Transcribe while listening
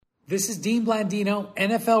This is Dean Blandino,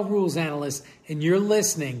 NFL rules analyst, and you're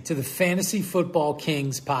listening to the Fantasy Football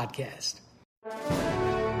Kings podcast.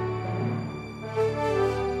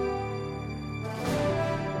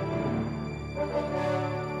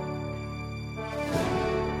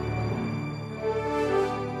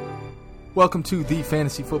 Welcome to the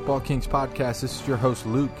Fantasy Football Kings podcast. This is your host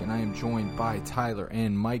Luke, and I am joined by Tyler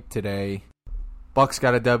and Mike today. Bucks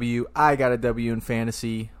got a W. I got a W in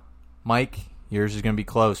fantasy. Mike, yours is going to be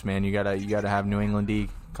close, man. You gotta have New England D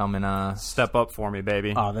come and step up for me,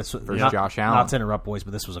 baby. Josh Allen. Not to interrupt, boys,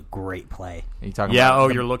 but this was a great play. Are you talking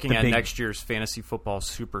about you're looking at next year's fantasy football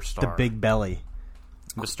superstar, The big belly.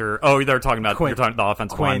 Mr. Oh, they're talking about you're talking the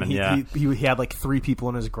offensive lineman. He had like three people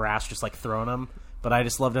in his grass, just like throwing them. But I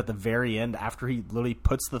just loved at the very end, after he literally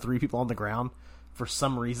puts the three people on the ground, for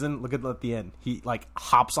some reason, look at the end, he like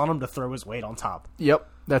hops on them to throw his weight on top. Yep,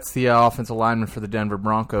 that's the offensive lineman for the Denver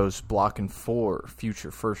Broncos, blocking for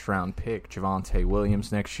future first-round pick Javonte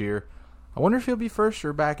Williams next year. I wonder if he'll be first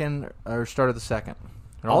or back end or start of the second.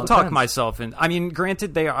 I'll talk myself in. I mean,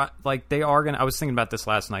 granted, they are going to. I was thinking about this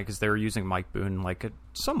last night because they were using Mike Boone like a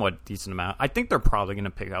somewhat decent amount. I think they're probably going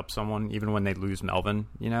to pick up someone even when they lose Melvin,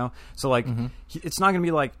 you know? So, like, it's not going to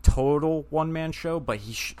be like total one-man show, but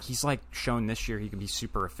he's like shown this year he can be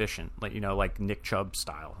super efficient, like, you know, like Nick Chubb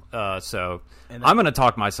style. So I'm going to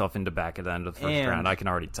talk myself into back at the end of the first round. I can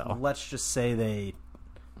already tell. Let's just say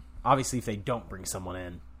obviously, if they don't bring someone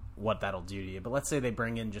in, what that'll do to you. But let's say they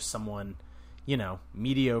bring in just someone, you know,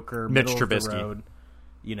 mediocre, Mitch middle Trubisky. of the road.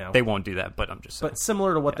 You know, they won't do that, but I'm just saying. But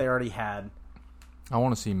similar to what they already had. I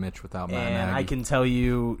want to see Mitch without Matt And Nagy. I can tell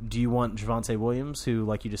you, do you want Javonte Williams, who,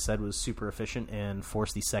 like you just said, was super efficient and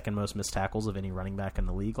forced the second most missed tackles of any running back in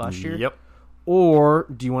the league last year? Yep. Or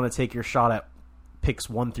do you want to take your shot at picks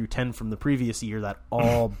 1 through 10 from the previous year that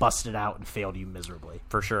all busted out and failed you miserably?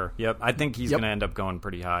 For sure. Yep. I think he's going to end up going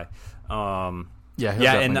pretty high. He'll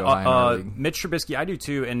and go high in our league. Mitch Trubisky, I do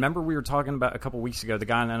too. And remember, we were talking about a couple weeks ago, the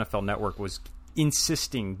guy on NFL Network was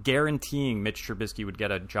guaranteeing Mitch Trubisky would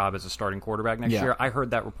get a job as a starting quarterback next year. I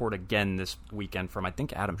heard that report again this weekend from, I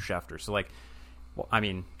think, Adam Schefter. So, like, well, I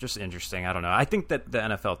mean, just interesting. I don't know. I think that the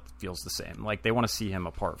NFL feels the same. Like, they want to see him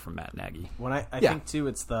apart from Matt Nagy. When I think too,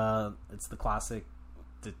 it's the classic.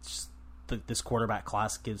 This quarterback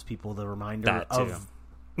class gives people the reminder of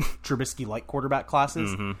Trubisky-like quarterback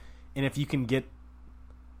classes, and if you can get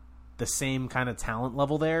the same kind of talent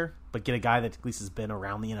level there, but get a guy that at least has been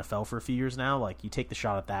around the NFL for a few years now, like, you take the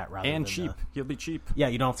shot at that rather and than cheap. He'll be cheap. Yeah,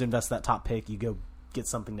 you don't have to invest that top pick. You go get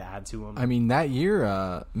something to add to him. I mean, that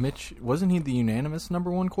year, Mitch, wasn't he the unanimous number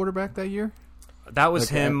one quarterback that year? That was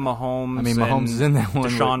him, Mahomes. I mean, Mahomes is in that one.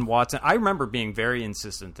 Deshaun Watson. I remember being very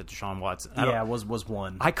insistent that Deshaun Watson. Was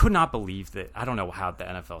one. I could not believe that. I don't know how the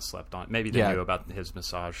NFL slept on. Maybe they knew about his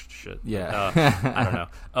massage shit. Yeah, I don't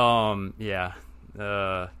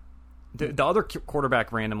know. The other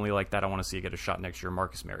quarterback randomly like that I want to see get a shot next year,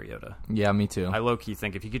 Marcus Mariota. Yeah, me too. I low-key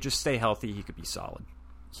think if he could just stay healthy, he could be solid.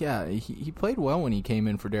 Yeah, he played well when he came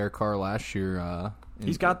in for Derek Carr last year.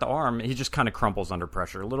 He's got the arm. He just kind of crumples under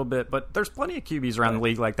pressure a little bit, but there's plenty of QBs around the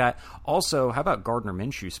league like that. Also, how about Gardner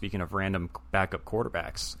Minshew, speaking of random backup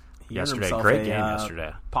quarterbacks? Great game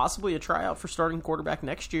yesterday. Possibly a tryout for starting quarterback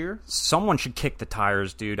next year. Someone should kick the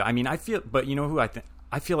tires, dude. I mean, but you know who I think?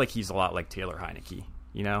 I feel like he's a lot like Taylor Heineke,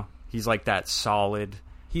 you know? He's like that solid.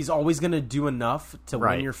 He's always going to do enough to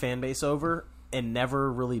win your fan base over and never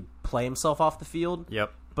really play himself off the field.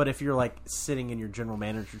 Yep. But if you're like sitting in your general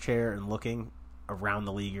manager chair and looking around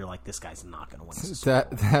the league, you're like, this guy's not going to win this.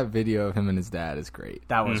 That video of him and his dad is great.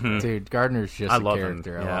 That was great. Dude, Gardner's just a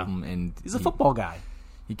character. Him. Yeah. I love him. And he's a football guy.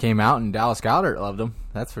 He came out and Dallas Goedert loved him.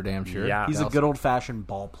 That's for damn sure. Yeah, he's a good old fashioned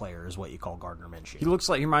ball player, is what you call Gardner Minshew. He looks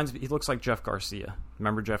like Jeff Garcia.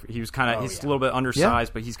 Remember Jeff? He was kind of he's a little bit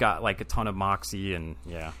undersized, but he's got like a ton of moxie and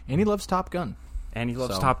And he loves Top Gun.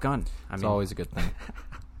 Top Gun. It's always a good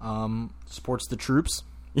thing. Supports the troops.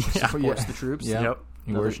 Yeah. Supports the troops. Yeah. Yep.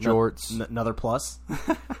 He wears jorts. Another plus.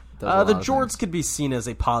 The jorts could be seen as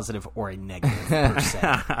a positive or a negative per se.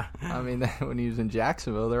 I mean, when he was in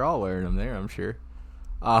Jacksonville, they're all wearing them there, I'm sure.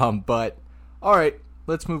 But, all right,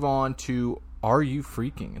 let's move on to Are You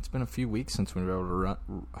Freaking? It's been a few weeks since we were able to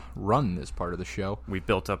run this part of the show. We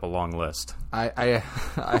built up a long list. I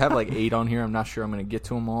have like 8 on here. I'm not sure I'm going to get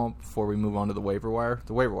to them all before we move on to the waiver wire.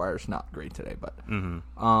 The waiver wire is not great today, but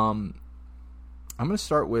I'm going to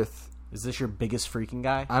start with... Is this your biggest freaking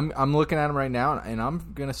guy? I'm looking at him right now, and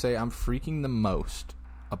I'm going to say I'm freaking the most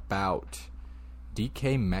about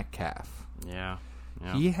DK Metcalf. Yeah.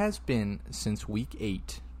 He has been, since week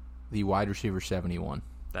 8, the wide receiver 71.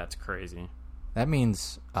 That's crazy. That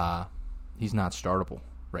means he's not startable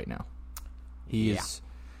right now. He is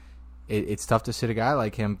it's tough to sit a guy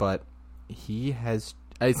like him, but he has.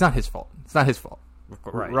 It's not his fault. It's not his fault.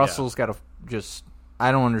 Right, Russell's got to just.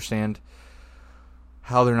 I don't understand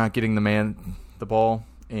how they're not getting the ball,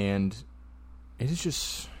 and it is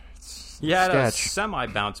just. He had a semi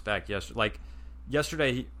bounce back yesterday. Like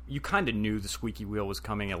yesterday, you kind of knew the squeaky wheel was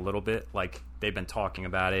coming a little bit. Like they've been talking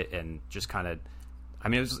about it, and just kind of. I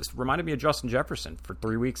mean, it reminded me of Justin Jefferson. For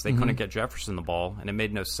 3 weeks, they couldn't get Jefferson the ball, and it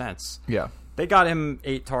made no sense. Yeah. They got him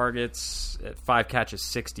 8 targets, 5 catches,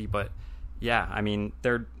 60. But, yeah, I mean,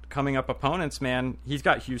 they're coming up opponents, man. He's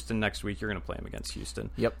got Houston next week. You're going to play him against Houston.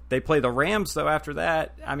 Yep. They play the Rams, though, after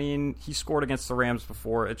that. I mean, he scored against the Rams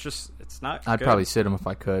before. It's not I'd good. probably sit him if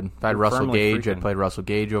I could. If I had Russell Gage, I'd play Russell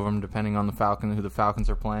Gage over him, depending on who the Falcons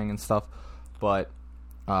are playing and stuff. But...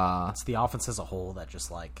 it's the offense as a whole that just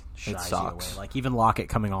shies you away. Like even Lockett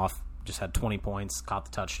coming off just had 20 points, caught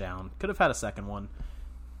the touchdown, could have had a second one.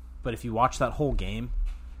 But if you watch that whole game,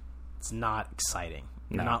 it's not exciting.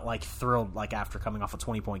 You're not thrilled after coming off a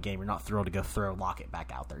 20-point game. You're not thrilled to go throw Lockett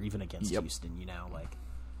back out there, even against Houston.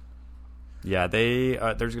 Yeah, there's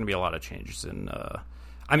going to be a lot of changes in.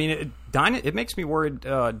 I mean, it makes me worried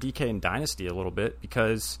DK and Dynasty a little bit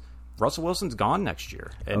because. Russell Wilson's gone next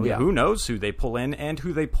year, and who knows who they pull in and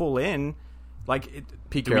who they pull in.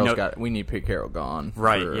 Pete Carroll's we need Pete Carroll gone,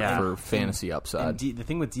 right? For fantasy upside. And the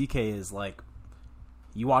thing with DK is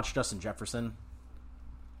you watch Justin Jefferson,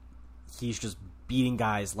 he's just beating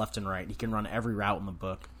guys left and right. He can run every route in the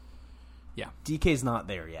book. Yeah, DK's not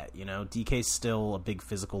there yet. DK's still a big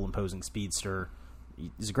physical, imposing speedster.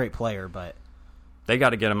 He's a great player, but they got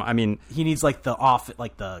to get him. I mean, he needs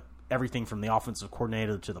everything from the offensive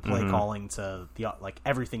coordinator to the play calling to the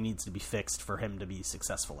everything needs to be fixed for him to be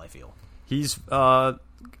successful. I feel he's. I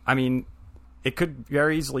mean, it could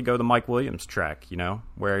very easily go the Mike Williams track,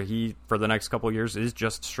 where he for the next couple of years is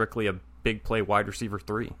just strictly a big play wide receiver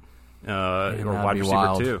 3, or wide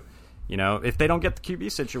receiver 2. If they don't get the QB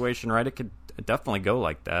situation right, it could definitely go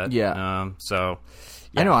like that. Yeah.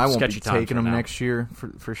 Yeah, I know I won't be taking him next year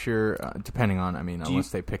for sure, depending on, unless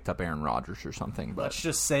they picked up Aaron Rodgers or something. But let's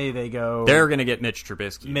just say they're going to get Mitch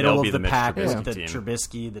Trubisky. Middle of the pack with the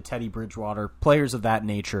Trubisky, the Teddy Bridgewater, players of that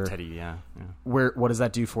nature. Teddy, yeah. What does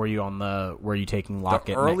that do for you where are you taking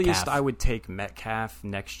Lockett, the earliest Metcalf? I would take Metcalf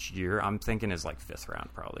next year, I'm thinking is 5th round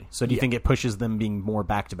probably. So do you think it pushes them being more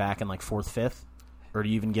back-to-back in 4th, 5th? Or do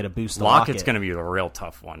you even get a boost to Lockett's going to be the real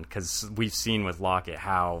tough one because we've seen with Lockett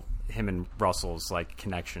how him and Russell's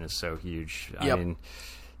connection is so huge. Yep. I mean,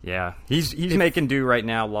 yeah, he's making do right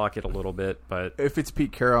now. Lockett a little bit, but if it's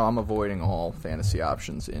Pete Carroll, I'm avoiding all fantasy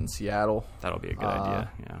options in Seattle. That'll be a good idea.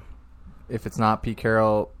 Yeah. If it's not Pete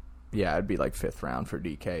Carroll, yeah, it'd be 5th round for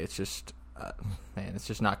DK. It's just, it's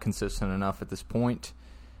just not consistent enough at this point.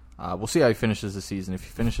 We'll see how he finishes the season. If he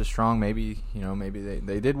finishes strong, maybe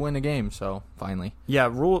they did win a game. So finally, yeah.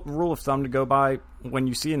 Rule of thumb to go by: when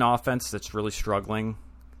you see an offense that's really struggling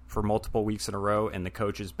for multiple weeks in a row, and the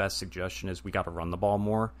coach's best suggestion is we got to run the ball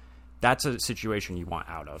more. That's a situation you want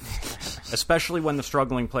out of, especially when the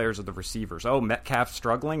struggling players are the receivers. Oh, Metcalf's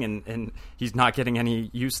struggling, and he's not getting any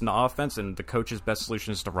use in the offense, and the coach's best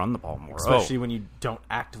solution is to run the ball more. Especially when you don't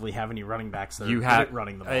actively have any running backs that are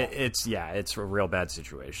running the ball. It's a real bad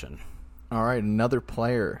situation. All right, another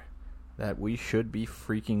player that we should be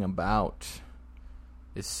freaking about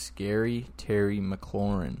is Scary Terry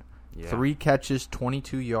McLaurin. Yeah. 3 catches,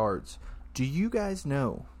 22 yards. Do you guys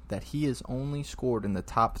know that he has only scored in the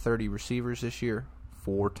top 30 receivers this year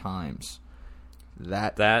 4 times?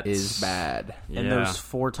 That is bad. And those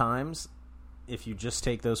 4 times, if you just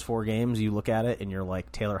take those 4 games, you look at it and you're like,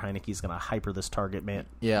 Taylor Heinicke's going to hyper this target man,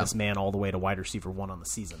 this man all the way to wide receiver 1 on the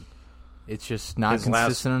season. It's just not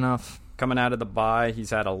consistent enough. Coming out of the bye,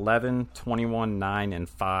 he's had 11, 21, 9, and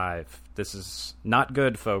 5. This is not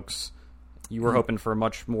good, folks. You were hoping for a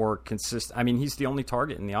much more consistent... I mean, he's the only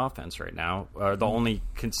target in the offense right now, the only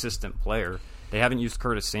consistent player. They haven't used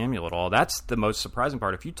Curtis Samuel at all. That's the most surprising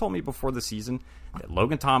part. If you told me before the season that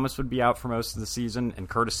Logan Thomas would be out for most of the season and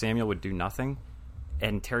Curtis Samuel would do nothing,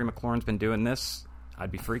 and Terry McLaurin's been doing this,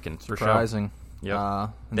 I'd be freaking. Surprising. Yep.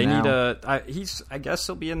 They need a... I guess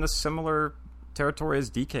he'll be in the similar territory as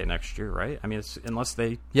DK next year, right? I mean, unless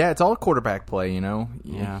they... Yeah, it's all quarterback play,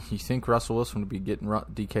 Yeah. You think Russell Wilson would be getting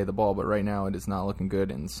DK the ball, but right now it is not looking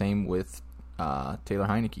good, and same with Taylor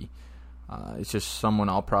Heinicke. It's just someone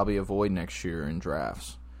I'll probably avoid next year in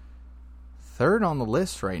drafts. Third on the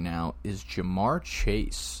list right now is Jamar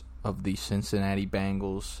Chase of the Cincinnati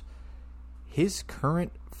Bengals. His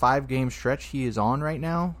current 5-game stretch he is on right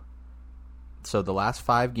now, so the last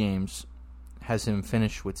 5 games... has him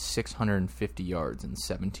finished with 650 yards in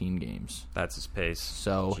 17 games. That's his pace.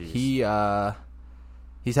 So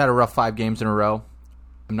he's had a rough 5 games in a row.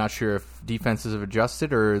 I'm not sure if defenses have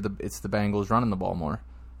adjusted or it's the Bengals running the ball more.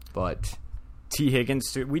 But T.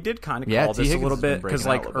 Higgins, too. We did kind of call this a little bit because,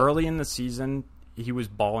 like, early in the season, he was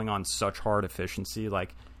balling on such hard efficiency.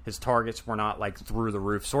 Like, his targets were not, like, through the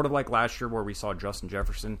roof. Sort of like last year where we saw Justin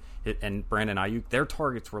Jefferson and Brandon Ayuk. Their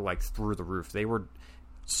targets were, like, through the roof. They were,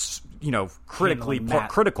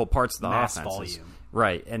 critical parts of the offense. Volume.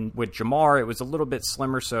 Right. And with Jamar, it was a little bit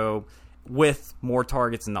slimmer, so with more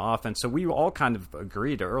targets in the offense. So we all kind of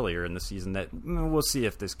agreed earlier in the season that we'll see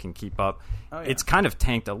if this can keep up. Oh, yeah. It's kind of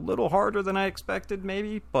tanked a little harder than I expected,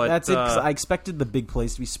 maybe. But that's it. 'Cause I expected the big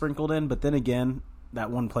plays to be sprinkled in, but then again,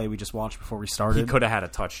 that one play we just watched before we started, he could have had a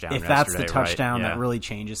touchdown. If that's the touchdown, that really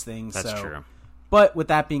changes things. That's true. But with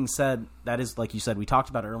that being said, that is, like you said, we talked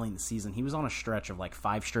about early in the season. He was on a stretch of like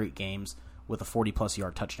 5 straight games with a 40-plus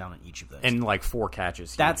yard touchdown in each of those. And like 4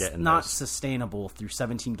 catches. That's not sustainable through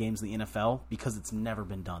 17 games in the NFL because it's never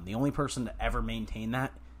been done. The only person to ever maintain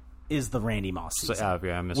that is the Randy Moss season,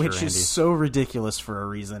 Mr. which Randy. Is so ridiculous for a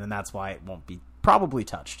reason, and that's why it won't be probably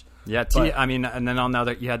touched. Yeah, and then on the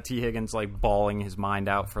other, you had T. Higgins like bawling his mind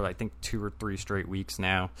out for I think 2 or 3 straight weeks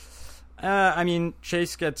now.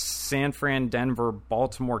 Chase gets San Fran, Denver,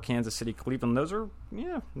 Baltimore, Kansas City, Cleveland. Those are,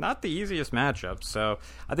 not the easiest matchups. So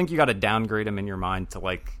I think you got to downgrade them in your mind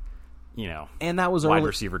to and that was wide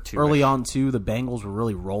receiver 2. Early on, too, the Bengals were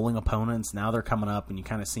really rolling opponents. Now they're coming up, and you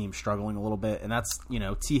kind of see them struggling a little bit. And that's,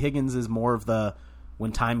 T. Higgins is more of the,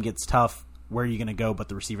 when time gets tough, where are you going to go but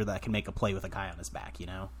the receiver that can make a play with a guy on his back,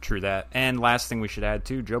 True that. And last thing we should add,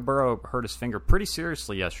 too, Joe Burrow hurt his finger pretty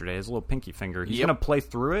seriously yesterday, his little pinky finger. He's going to play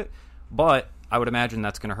through it. But I would imagine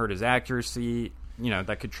that's going to hurt his accuracy.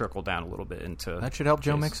 That could trickle down a little bit into... That should help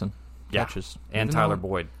Joe Mixon. Catches. And Tyler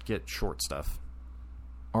Boyd get short stuff.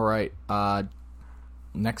 All right.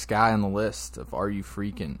 Next guy on the list of Are You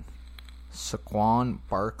Freaking? Saquon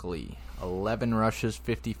Barkley. 11 rushes,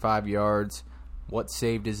 55 yards. What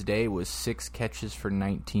saved his day was 6 catches for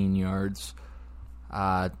 19 yards.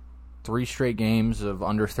 3 straight games of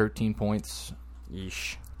under 13 points.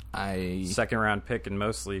 Yeesh. Second-round pick in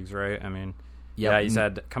most leagues, right? He's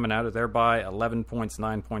had coming out of there by 11 points,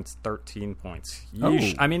 9 points, 13 points.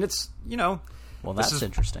 Yeesh. Oh. It's, Well, that's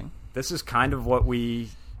interesting. This is kind of what we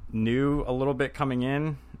knew a little bit coming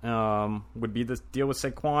in, would be the deal with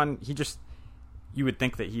Saquon. You would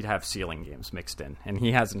think that he'd have ceiling games mixed in, and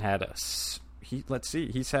he hasn't had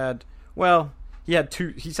he's had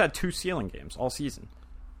 2 ceiling games all season.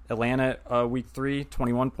 Atlanta, week 3,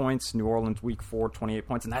 21 points. New Orleans, week 4, 28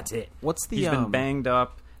 points, and that's it. He's been banged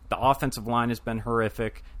up. The offensive line has been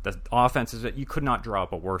horrific. The offense is that you could not draw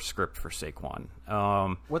up a worse script for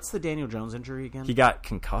Saquon. What's the Daniel Jones injury again? He got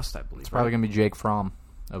concussed, I believe. It's probably going to be Jake Fromm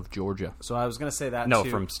of Georgia. So I was going to say that, No, too.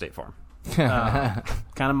 from State Farm. Kind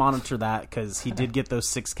of monitor that because he did get those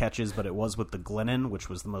 6 catches, but it was with the Glennon, which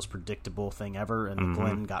was the most predictable thing ever, and the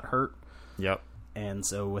Glennon got hurt. Yep. And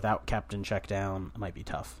so without captain check down, it might be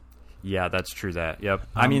tough. Yeah, that's true. Yep.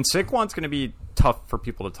 Saquon's going to be tough for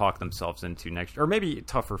people to talk themselves into next year, or maybe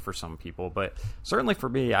tougher for some people, but certainly for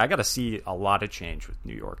me, I got to see a lot of change with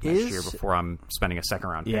New York next year before I'm spending a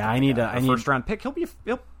second-round pick. Yeah, I need a first-round pick.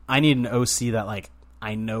 I need an OC that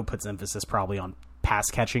I know puts emphasis probably on pass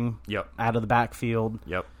catching. Yep. Out of the backfield.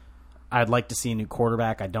 Yep. I'd like to see a new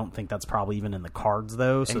quarterback. I don't think that's probably even in the cards,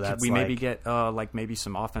 though. So could we maybe get maybe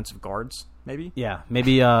some offensive guards? Maybe. Yeah.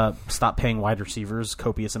 Maybe stop paying wide receivers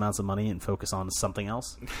copious amounts of money and focus on something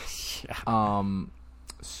else. Yeah.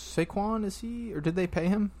 Saquon, is he, or did they pay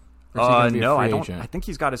him? No, I don't. I think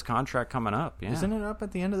he's got his contract coming up. Yeah. Isn't it up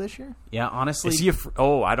at the end of this year? Yeah, honestly. Is he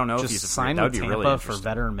I don't know if he's signed with Tampa really for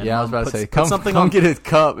veteran minimum. Yeah, I was about to say, come get his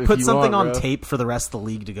cup. If put you something want, on bro. tape for the rest of the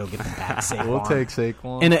league to go get him back. Saquon. We'll take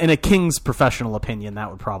Saquon. In a King's professional opinion, that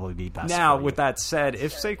would probably be best. Now, with that said,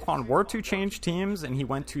 if Saquon were to change teams and he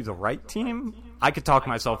went to the right team, I could talk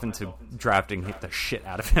myself into drafting the shit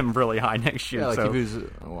out of him really high next year. Yeah, so. if he was,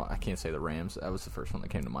 I can't say the Rams. That was the first one that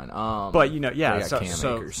came to mind. But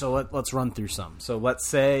let's run through some. So let's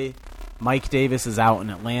say Mike Davis is out in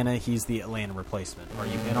Atlanta. He's the Atlanta replacement. Are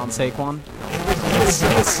you in on Saquon?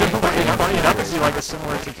 Funny enough, it'd be like a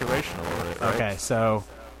similar situation a little bit, right? Okay, so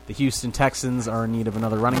the Houston Texans are in need of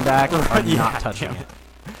another running back. Are you not touching it?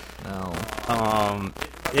 No.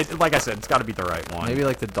 Like I said, it's got to be the right one. Maybe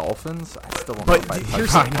like the Dolphins. I still don't But know if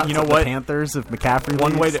here's I'd the what? Panthers if McCaffrey.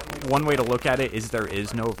 One way to look at it is there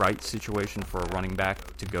is no right situation for a running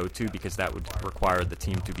back to go to because that would require the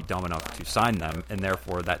team to be dumb enough to sign them, and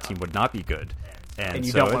therefore that team would not be good. And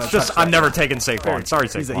you so don't it's just I'm never taking Saquon. Sorry,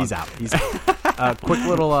 Saquon. He's out. He's out. Quick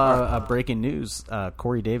little breaking news.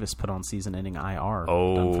 Corey Davis put on season-ending IR.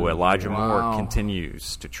 Oh, Elijah Moore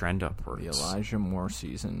continues to trend upwards. The Elijah Moore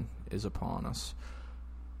season is upon us.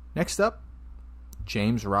 Next up,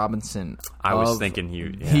 James Robinson. I was thinking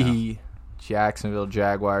the Jacksonville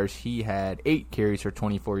Jaguars. He had 8 carries for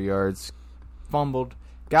 24 yards, fumbled,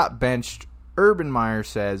 got benched. Urban Meyer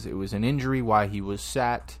says it was an injury why he was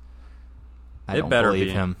sat. I don't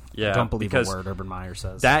believe him. Yeah, don't believe a word Urban Meyer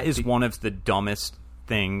says. That is one of the dumbest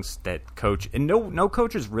things that coach and no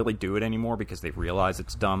coaches really do it anymore because they realize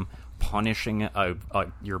it's dumb. Punishing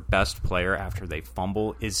your best player after they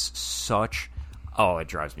fumble is such. Oh, it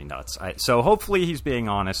drives me nuts. So hopefully he's being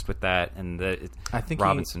honest with that, and I think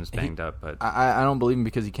Robinson's banged up. But I don't believe him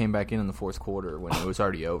because he came back in the fourth quarter when it was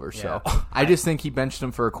already over. So I just think he benched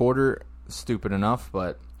him for a quarter. Stupid enough,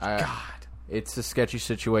 but it's a sketchy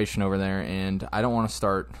situation over there, and I don't want to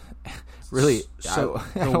start. Really, so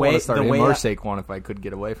I don't want to start him or Saquon if I could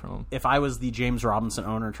get away from him. If I was the James Robinson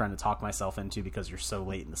owner trying to talk myself into because you're so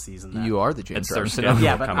late in the season, you are the James Robinson owner.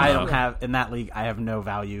 Yeah, but I don't have in that league. I have no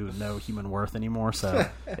value, no human worth anymore. So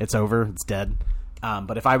it's over. It's dead.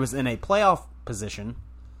 But if I was in a playoff position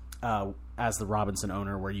as the Robinson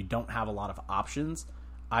owner, where you don't have a lot of options,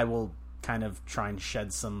 I will kind of try and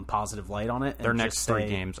shed some positive light on it. Their next 3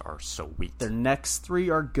 games are so weak. Their next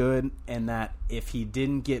 3 are good, and that if he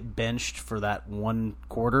didn't get benched for that 1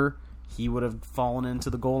 quarter, he would have fallen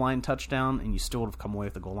into the goal line touchdown, and you still would have come away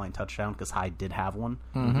with the goal line touchdown because Hyde did have one.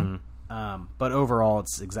 Mm-hmm. But overall,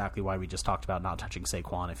 it's exactly why we just talked about not touching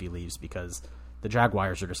Saquon if he leaves, because the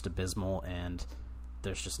Jaguars are just abysmal, and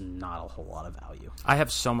there's just not a whole lot of value. I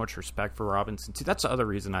have so much respect for Robinson, too. That's the other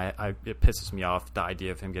reason it pisses me off, the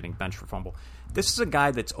idea of him getting benched for fumble. This is a guy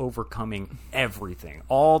that's overcoming everything.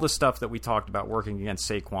 All the stuff that we talked about working against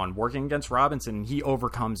Saquon, working against Robinson, he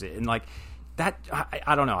overcomes it. And, like, that,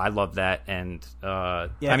 I don't know. I love that. And, I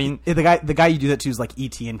mean... The guy you do that to is like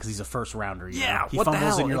ETN because he's a first-rounder. He what fumbles the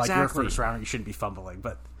hell? and you're exactly. like, you're a first-rounder, you shouldn't be fumbling.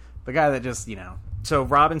 But the guy that just, So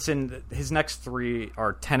Robinson, his next 3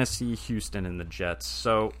 are Tennessee, Houston, and the Jets.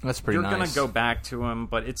 So that's pretty you're nice. going to go back to him,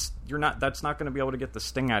 but that's not going to be able to get the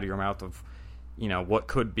sting out of your mouth of, what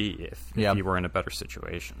could be if you were in a better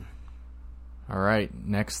situation. All right,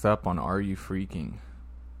 next up on Are You Freaking?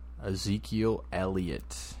 Ezekiel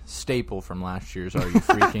Elliott, staple from last year's Are You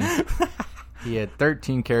Freaking? He had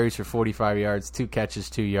 13 carries for 45 yards, 2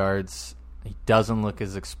 catches, 2 yards. He doesn't look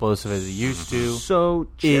as explosive as he used to. So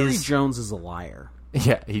Jerry Jones is a liar.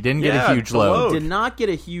 Yeah, he didn't get a huge load. Did not get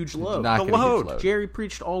a huge load. Jerry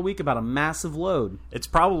preached all week about a massive load. It's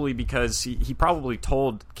probably because he probably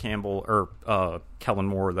told Campbell or Kellen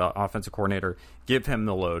Moore, the offensive coordinator, give him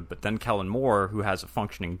the load. But then Kellen Moore, who has a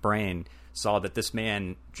functioning brain, saw that this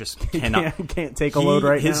man just can't take a load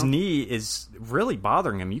right now. His knee is really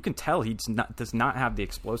bothering him. You can tell he does not have the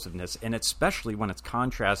explosiveness, and especially when it's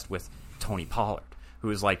contrast with Tony Pollard,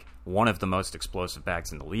 who is like one of the most explosive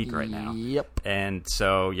backs in the league right now. Yep. And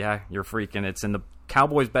so, you're freaking. It's in the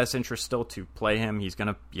Cowboys' best interest still to play him. He's going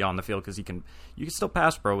to be on the field because you can still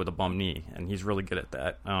pass pro with a bum knee, and he's really good at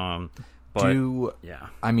that. I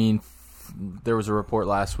mean, there was a report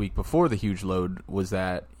last week before the huge load was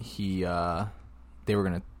that they were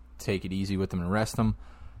going to take it easy with him and rest him.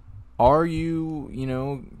 Are you,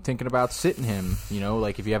 thinking about sitting him?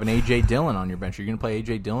 Like if you have an A.J. Dillon on your bench, are you going to play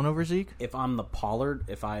A.J. Dillon over Zeke? If I'm the Pollard,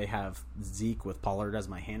 if I have Zeke with Pollard as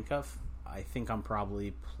my handcuff, I think I'm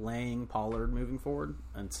probably playing Pollard moving forward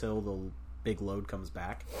until the big load comes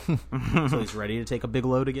back. So he's ready to take a big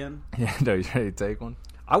load again? Yeah, no, he's ready to take one.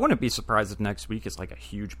 I wouldn't be surprised if next week is like a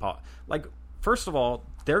huge Like, first of all,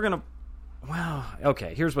 they're going to... Well,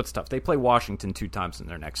 okay, here's what's tough. They play Washington 2 times in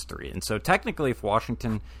their next 3. And so technically if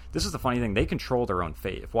Washington... This is the funny thing. They control their own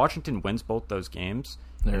fate. If Washington wins both those games...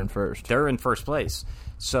 They're in first. They're in first place.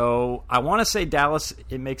 So I want to say Dallas,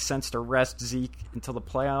 it makes sense to rest Zeke until the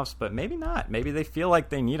playoffs, but maybe not. Maybe they feel like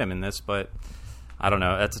they need him in this, but I don't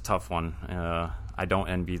know. That's a tough one. I don't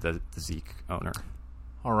envy the Zeke owner.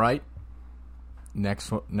 All right.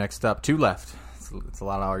 Next up, 2 left. It's a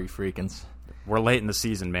lot of Are You Freakins. We're late in the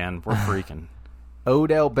season, man. We're freaking.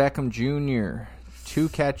 Odell Beckham Jr., 2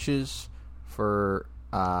 catches for...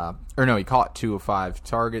 he caught 2 of 5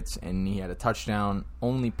 targets, and he had a touchdown.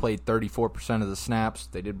 Only played 34% of the snaps.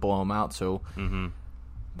 They did blow him out, so... Mm-hmm.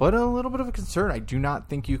 But a little bit of a concern. I do not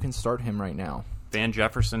think you can start him right now. Van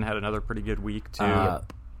Jefferson had another pretty good week, too.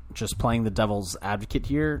 Just playing the devil's advocate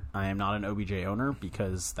here, I am not an OBJ owner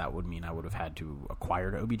because that would mean I would have had to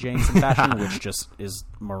acquire OBJ in some fashion, which just is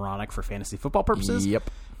moronic for fantasy football purposes.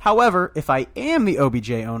 Yep. However, if I am the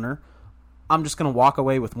OBJ owner, I'm just going to walk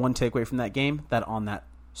away with one takeaway from that game, that on that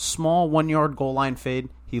small 1-yard goal line fade,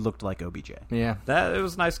 he looked like OBJ. Yeah. It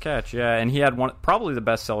was a nice catch, yeah. And he had probably the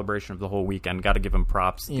best celebration of the whole weekend. Got to give him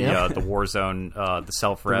props. The Warzone, the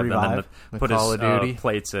self-rev, and then put Call his of Duty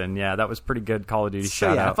plates in. Yeah, that was pretty good Call of Duty So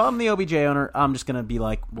shout yeah, out. if I'm the OBJ owner, I'm just going to be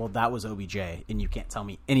like, well, that was OBJ, and you can't tell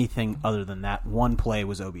me anything other than that one play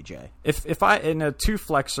was OBJ. If I, in a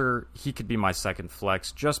 2-flexer, he could be my second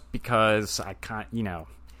flex just because I can't,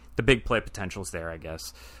 the big play potential's there, I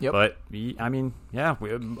guess. Yep. But I mean, yeah,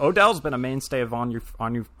 Odell's been a mainstay of on you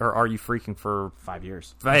or Are You Freaking for 5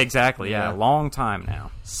 years. Exactly, yeah, a long time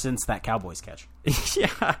now. Since that Cowboys catch.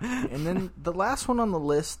 Yeah. And then the last one on the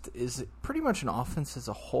list is pretty much an offense as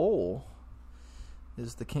a whole.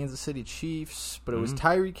 Is the Kansas City Chiefs, but it was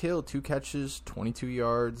Tyreek Hill, 2 catches, 22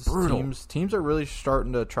 yards. Brutal. Teams are really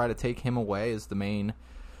starting to try to take him away as the main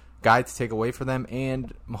guy to take away for them.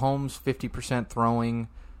 And Mahomes, 50% throwing.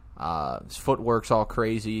 His footwork's all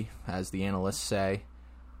crazy, as the analysts say.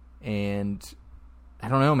 And I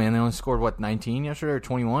don't know, man. They only scored, 19 yesterday or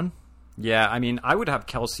 21? Yeah, I mean, I would have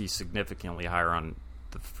Kelsey significantly higher on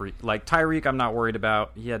the free. Like, Tyreek, I'm not worried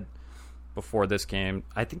about. He had, before this game,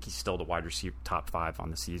 I think he's still the wide receiver, top 5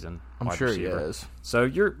 on the season. I'm sure he is. So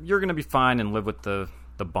you're going to be fine and live with the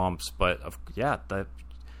bumps. But, the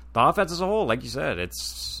offense as a whole, like you said,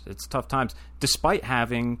 it's tough times. Despite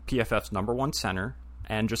having PFF's number 1 center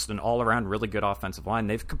and just an all-around really good offensive line,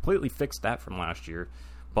 they've completely fixed that from last year.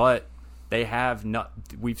 But they have not.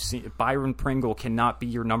 We've seen Byron Pringle cannot be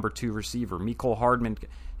your number 2 receiver. Mecole Hardman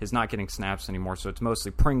is not getting snaps anymore, so it's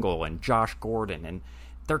mostly Pringle and Josh Gordon, and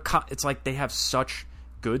it's like they have such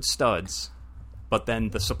good studs, but then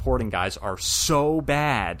the supporting guys are so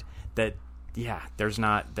bad that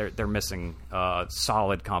they're missing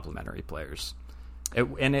solid complementary players.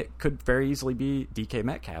 And it could very easily be DK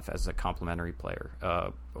Metcalf as a complimentary player.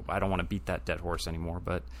 I don't want to beat that dead horse anymore,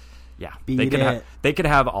 but yeah, they could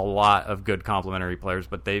have a lot of good complimentary players,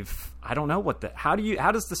 but I don't know how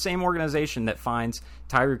does the same organization that finds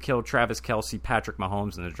Tyreek Hill, Travis Kelce, Patrick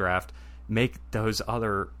Mahomes in the draft make those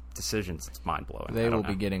other decisions? It's mind blowing. They will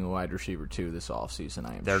be getting a wide receiver too this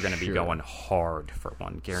offseason. They're going to be going hard for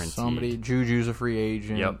one, guaranteed. Juju's a free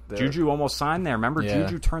agent. Yep. Juju almost signed there. Remember,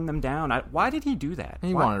 Juju turned them down. Why did he do that?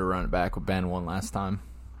 He wanted to run it back with Ben one last time.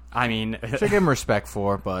 I mean, which I give him respect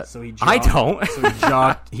for, but so I don't.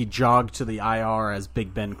 So he jogged to the IR as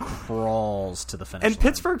Big Ben crawls to the finish line. And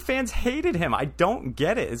Pittsburgh fans hated him. I don't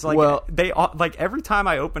get it. It's like every time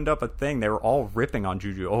I opened up a thing, they were all ripping on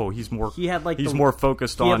Juju. Oh, he's more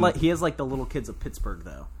focused on. He has like the little kids of Pittsburgh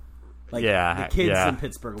though. Like, the kids in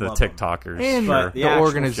Pittsburgh the love TikTokers, him. And the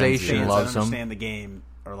organization loves him. Understand the game.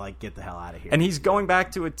 Or like get the hell out of here. And he's going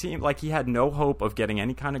back to a team like he had no hope of getting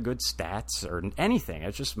any kind of good stats or anything.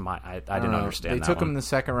 It's just I didn't understand. They took him in the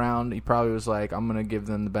second round. He probably was like, "I'm going to give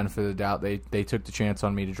them the benefit of the doubt." They took the chance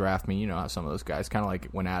on me to draft me. You know how some of those guys, kind of like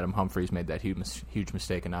when Adam Humphries made that huge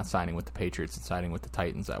mistake in not signing with the Patriots and signing with the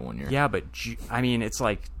Titans that one year. Yeah, but I mean, it's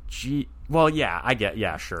like well, yeah, I get,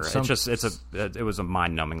 yeah, sure. It was a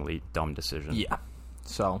mind-numbingly dumb decision. Yeah,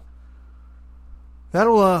 so.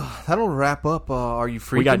 That'll wrap up. Are You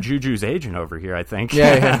Freaking? We got Juju's agent over here, I think.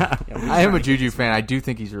 Yeah. I am a Juju fan. I do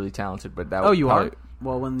think he's really talented, but that. You are?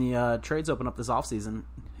 Well, when the trades open up this offseason,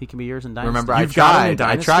 he can be yours in Dynasty. Remember,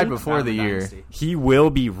 I tried before the year. He will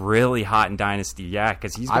be really hot in Dynasty, yeah,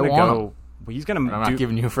 because he's going to go. He's going to. I'm not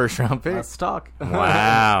giving you a first-round pick. Let's talk.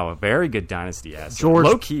 Wow, very good Dynasty asset.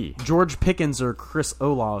 Low key. George Pickens or Chris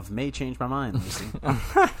Olave may change my mind.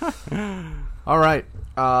 All right.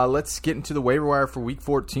 Let's get into the waiver wire for Week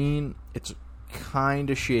 14. It's kind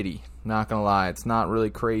of shitty, not going to lie. It's not really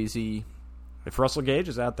crazy. If Russell Gage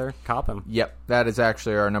is out there, cop him. Yep, that is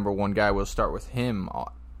actually our number 1 guy. We'll start with him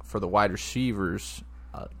for the wide receivers.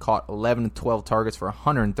 Caught 11 to 12 targets for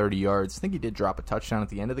 130 yards. I think he did drop a touchdown at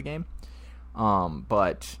the end of the game.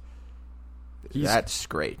 But that's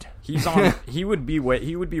great. He's on. He would be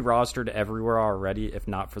rostered everywhere already if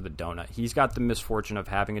not for the donut. He's got the misfortune of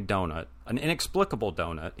having a donut, an inexplicable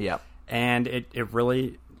donut. Yep. And it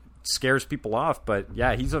really scares people off. But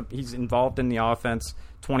yeah, he's involved in the offense.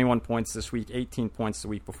 21 points this week, 18 points the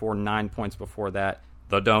week before, 9 points before that.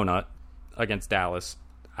 The donut against Dallas.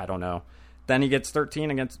 I don't know. Then he gets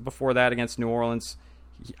 13 before that against New Orleans.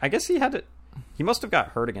 I guess he had to. He must have got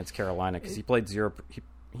hurt against Carolina because he played 0.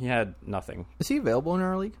 He had nothing. Is he available in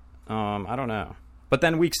our league? I don't know. But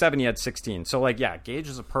then week 7 he had 16. So Gage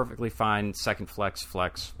is a perfectly fine second flex,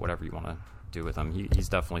 whatever you want to do with him. He's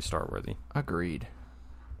definitely start worthy. Agreed.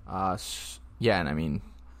 Yeah, and I mean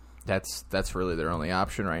that's really their only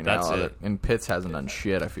option right now. That's it. And Pitts hasn't done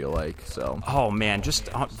shit, I feel like. So. Oh man, just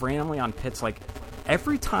randomly on Pitts, like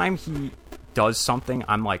every time he does something,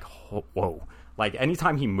 I'm like, whoa. Like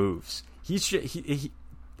anytime he moves,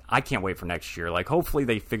 I can't wait for next year. Like, hopefully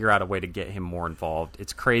they figure out a way to get him more involved.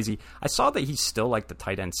 It's crazy. I saw that he's still like the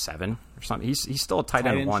tight end 7 or something. He's still a tight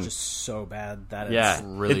end 1. Just so bad that it's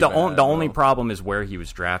really the bad, the only problem is where he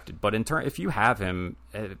was drafted. But if you have him,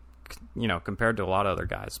 compared to a lot of other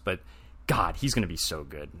guys, but God, he's going to be so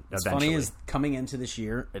good. What's funny is coming into this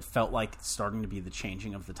year, it felt like starting to be the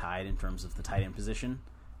changing of the tide in terms of the tight end position.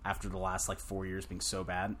 After the last 4 years being so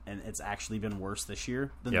bad, and it's actually been worse this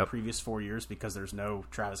year than the previous 4 years because there's no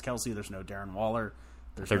Travis Kelce, there's no Darren Waller,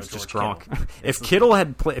 there's no just Gronk. If Kittle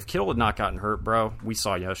had not gotten hurt, bro, we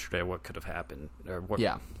saw yesterday what could have happened.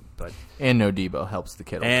 And no Debo helps the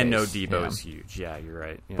Kittle. And no Debo is huge. Yeah, you're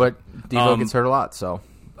right. Yeah. But Debo gets hurt a lot, so.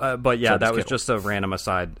 But yeah, that was just a random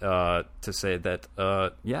aside to say that,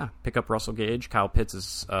 pick up Russell Gage. Kyle Pitts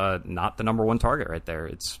is not the number 1 target right there.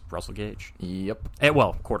 It's Russell Gage. Yep.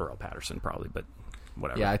 Cordarrelle Patterson probably, but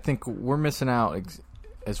whatever. Yeah, I think we're missing out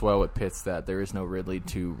as well with Pitts that there is no Ridley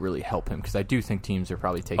to really help him because I do think teams are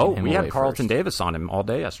probably taking him away. We had Carlton Davis on him all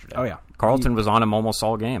day yesterday. Oh, yeah. Carlton was on him almost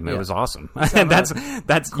all game. It was awesome. And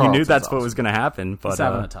you knew that's what was going to happen. But he's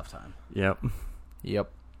having a tough time.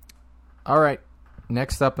 Yep. All right.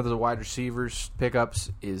 Next up of the wide receivers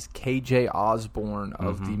pickups is KJ Osborne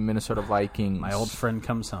of the Minnesota Vikings. My old friend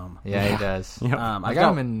comes home. Yeah, he does. Yep.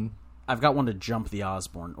 I've got one to jump the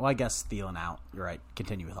Osborne. Well, I guess Thielen out. You're right.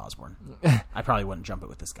 Continue with Osborne. I probably wouldn't jump it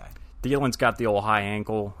with this guy. Thielen's got the old high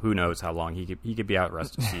ankle. Who knows how long he could be out the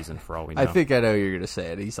rest of the season for all we know. I think I know you're going to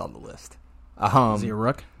say it. He's on the list. Is he a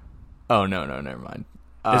rook? Oh, no, never mind.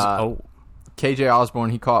 KJ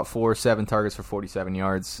Osborne, he caught 7 targets for 47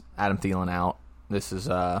 yards. Adam Thielen out. This is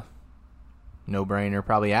a no-brainer,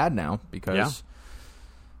 probably add now because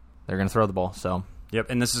they're going to throw the ball. So yep,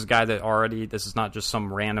 and this is a guy that this is not just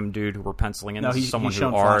some random dude who we're penciling in. No, this is someone who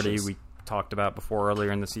already we talked about before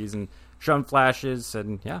earlier in the season, shown flashes,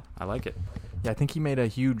 and I like it. Yeah, I think he made a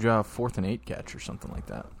huge 4th and 8 catch or something like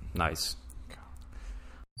that. Nice.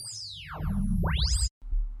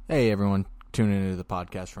 Hey, everyone. Tuning into the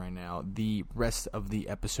podcast right now. The rest of the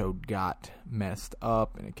episode got messed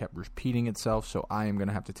up and it kept repeating itself, so I am going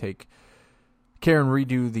to have to take care and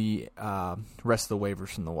redo the rest of the waivers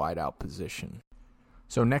from the wideout position.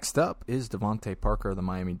 So next up is Devontae Parker of the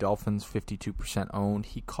Miami Dolphins, 52% owned.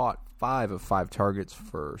 He caught 5 of 5 targets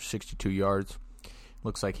for 62 yards.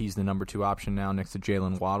 Looks like he's the number 2 option now next to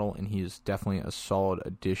Jalen Waddle, and he is definitely a solid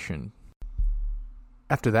addition.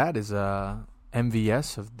 After that is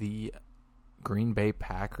MVS of the Green Bay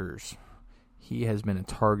Packers. He has been a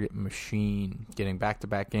target machine, getting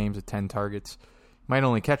back-to-back games at 10 targets. Might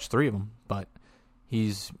only catch 3 of them, but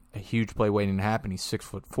he's a huge play waiting to happen. He's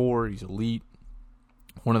 6'4". He's elite.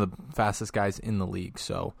 One of the fastest guys in the league.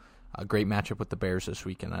 So a great matchup with the Bears this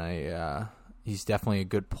week, and he's definitely a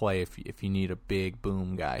good play if you need a big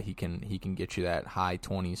boom guy. He can get you that high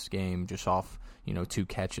 20s game just off 2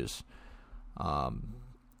 catches. Now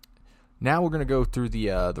we're going to go through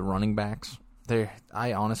the running backs.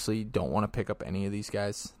 I honestly don't want to pick up any of these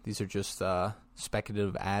guys. These are just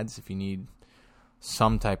speculative ads if you need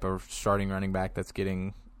some type of starting running back that's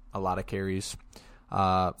getting a lot of carries.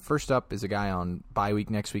 First up is a guy on bye week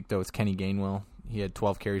next week, though. It's Kenny Gainwell. He had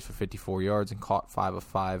 12 carries for 54 yards and caught 5 of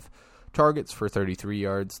 5 targets for 33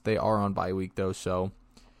 yards. They are on bye week, though, so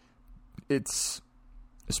it's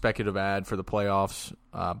a speculative ad for the playoffs.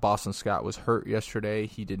 Boston Scott was hurt yesterday.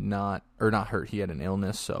 He did not hurt. He had an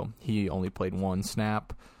illness, so he only played 1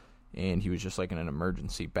 snap, and he was just like in an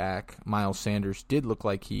emergency back. Miles Sanders did look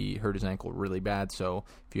like he hurt his ankle really bad, so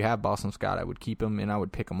if you have Boston Scott, I would keep him, and I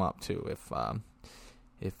would pick him up too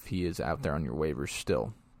if he is out there on your waivers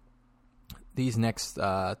still. These next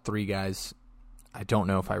 3 guys, I don't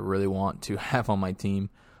know if I really want to have on my team,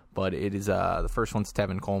 but it is the first one's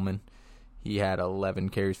Tevin Coleman. He had 11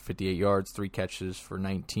 carries, 58 yards, 3 catches for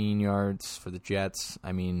 19 yards for the Jets.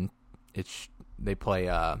 I mean, they play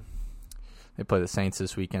the Saints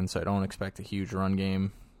this weekend, so I don't expect a huge run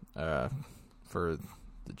game for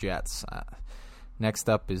the Jets. Next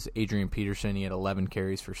up is Adrian Peterson. He had 11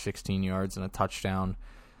 carries for 16 yards and a touchdown.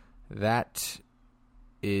 That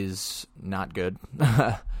is not good.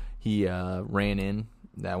 He ran in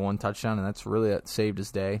that 1 touchdown, and that's really that saved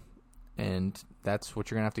his day. And that's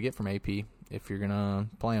what you're going to have to get from AP if you're going to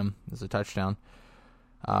play him as a touchdown.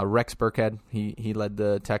 Rex Burkhead, he led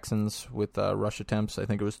the Texans with rush attempts. I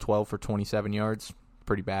think it was 12 for 27 yards.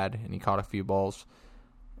 Pretty bad, and he caught a few balls.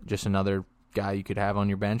 Just another guy you could have on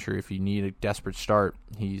your bench, or if you need a desperate start,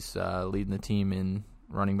 he's leading the team in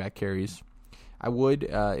running back carries. I would,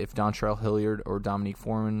 if Dontrell Hilliard or Dominique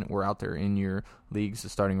Foreman were out there in your leagues, the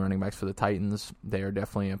starting running backs for the Titans, they are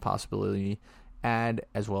definitely a possibility add,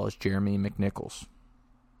 as well as Jeremy McNichols.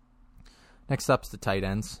 Next up's the tight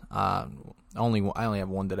ends. I only have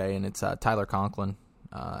one today, and it's Tyler Conklin.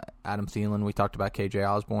 Adam Thielen. We talked about KJ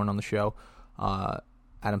Osborne on the show.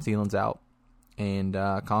 Adam Thielen's out. And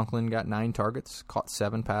Conklin got 9 targets, caught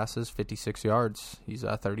 7 passes, 56 yards. He's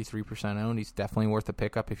 33% owned. He's definitely worth a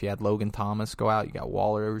pickup. If you had Logan Thomas go out, you got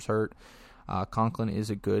Waller who's hurt. Conklin is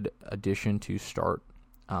a good addition to start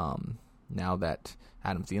now that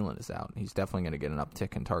Adam Thielen is out. He's definitely going to get an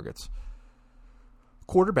uptick in targets.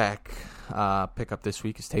 Quarterback pickup this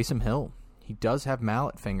week is Taysom Hill. He does have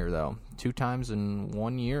mallet finger, though, 2 times in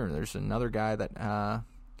 1 year. There's another guy that I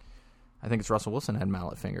think it's Russell Wilson had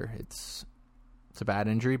mallet finger. It's a bad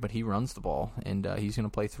injury, but he runs the ball, and he's going to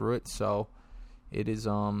play through it. So it is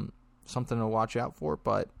something to watch out for.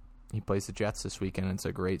 But he plays the Jets this weekend. And it's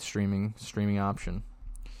a great streaming option.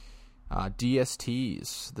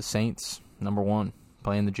 DSTs, the Saints, number 1,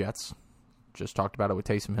 playing the Jets. Just talked about it with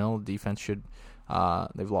Taysom Hill. Defense should.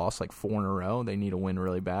 They've lost like 4 in a row. They need a win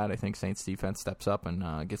really bad. I think Saints defense steps up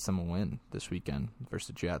and gets them a win this weekend versus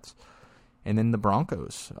the Jets. And then the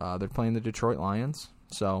Broncos. They're playing the Detroit Lions.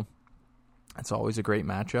 So it's always a great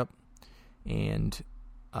matchup, and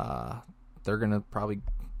they're going to probably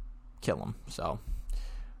kill them. So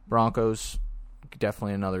Broncos,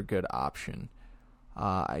 definitely another good option.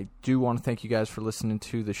 I do want to thank you guys for listening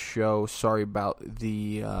to the show. Sorry about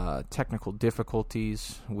the technical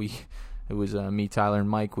difficulties. It was me, Tyler, and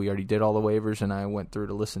Mike. We already did all the waivers, and I went through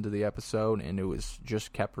to listen to the episode, and it was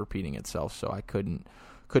just kept repeating itself, so I couldn't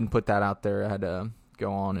put that out there. I had to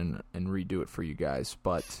go on and redo it for you guys,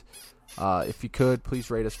 but if you could, please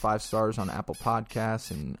rate us 5 stars on Apple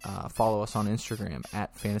Podcasts and follow us on Instagram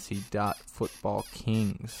at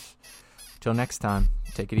fantasy.footballkings. Till next time,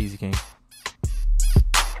 take it easy, King.